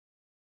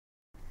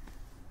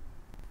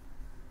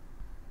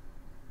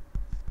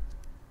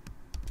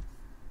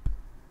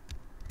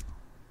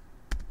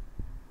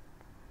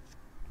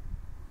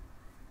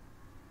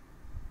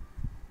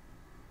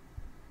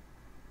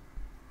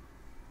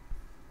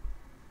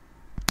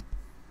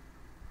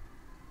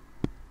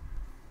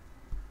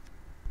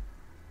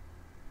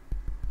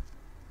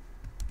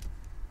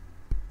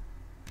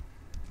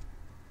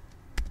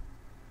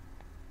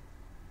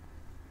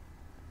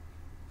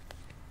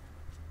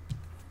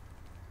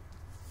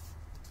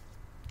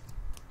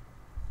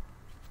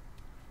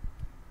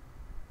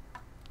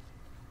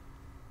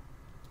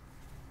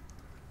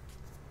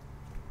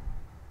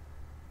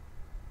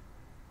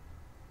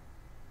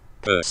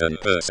person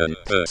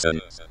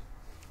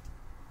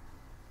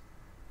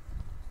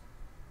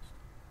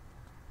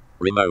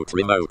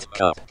remote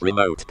cup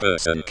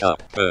person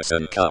cup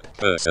person cup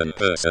person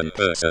person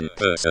person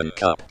person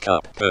cup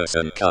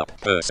person cup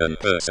person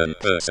person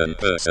person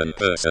person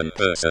person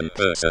person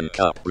person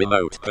cup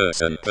remote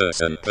person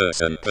person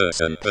person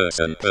person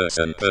person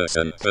person person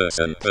person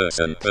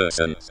person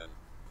person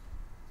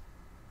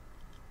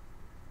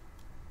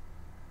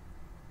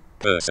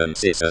person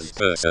season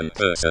person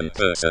person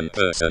person person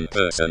person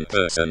person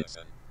person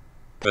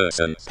person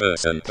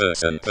person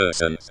person person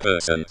person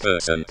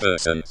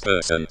person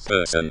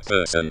person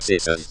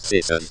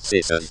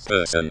person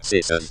person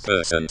season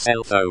person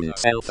cell phone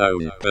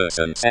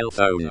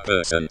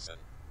person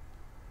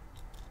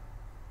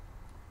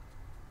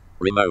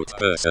remote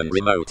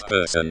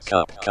person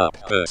cup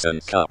person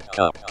cup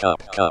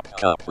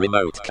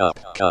remote cup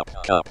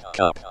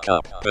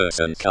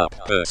person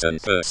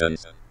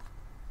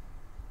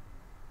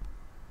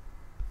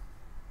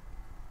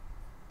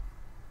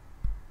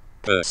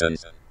person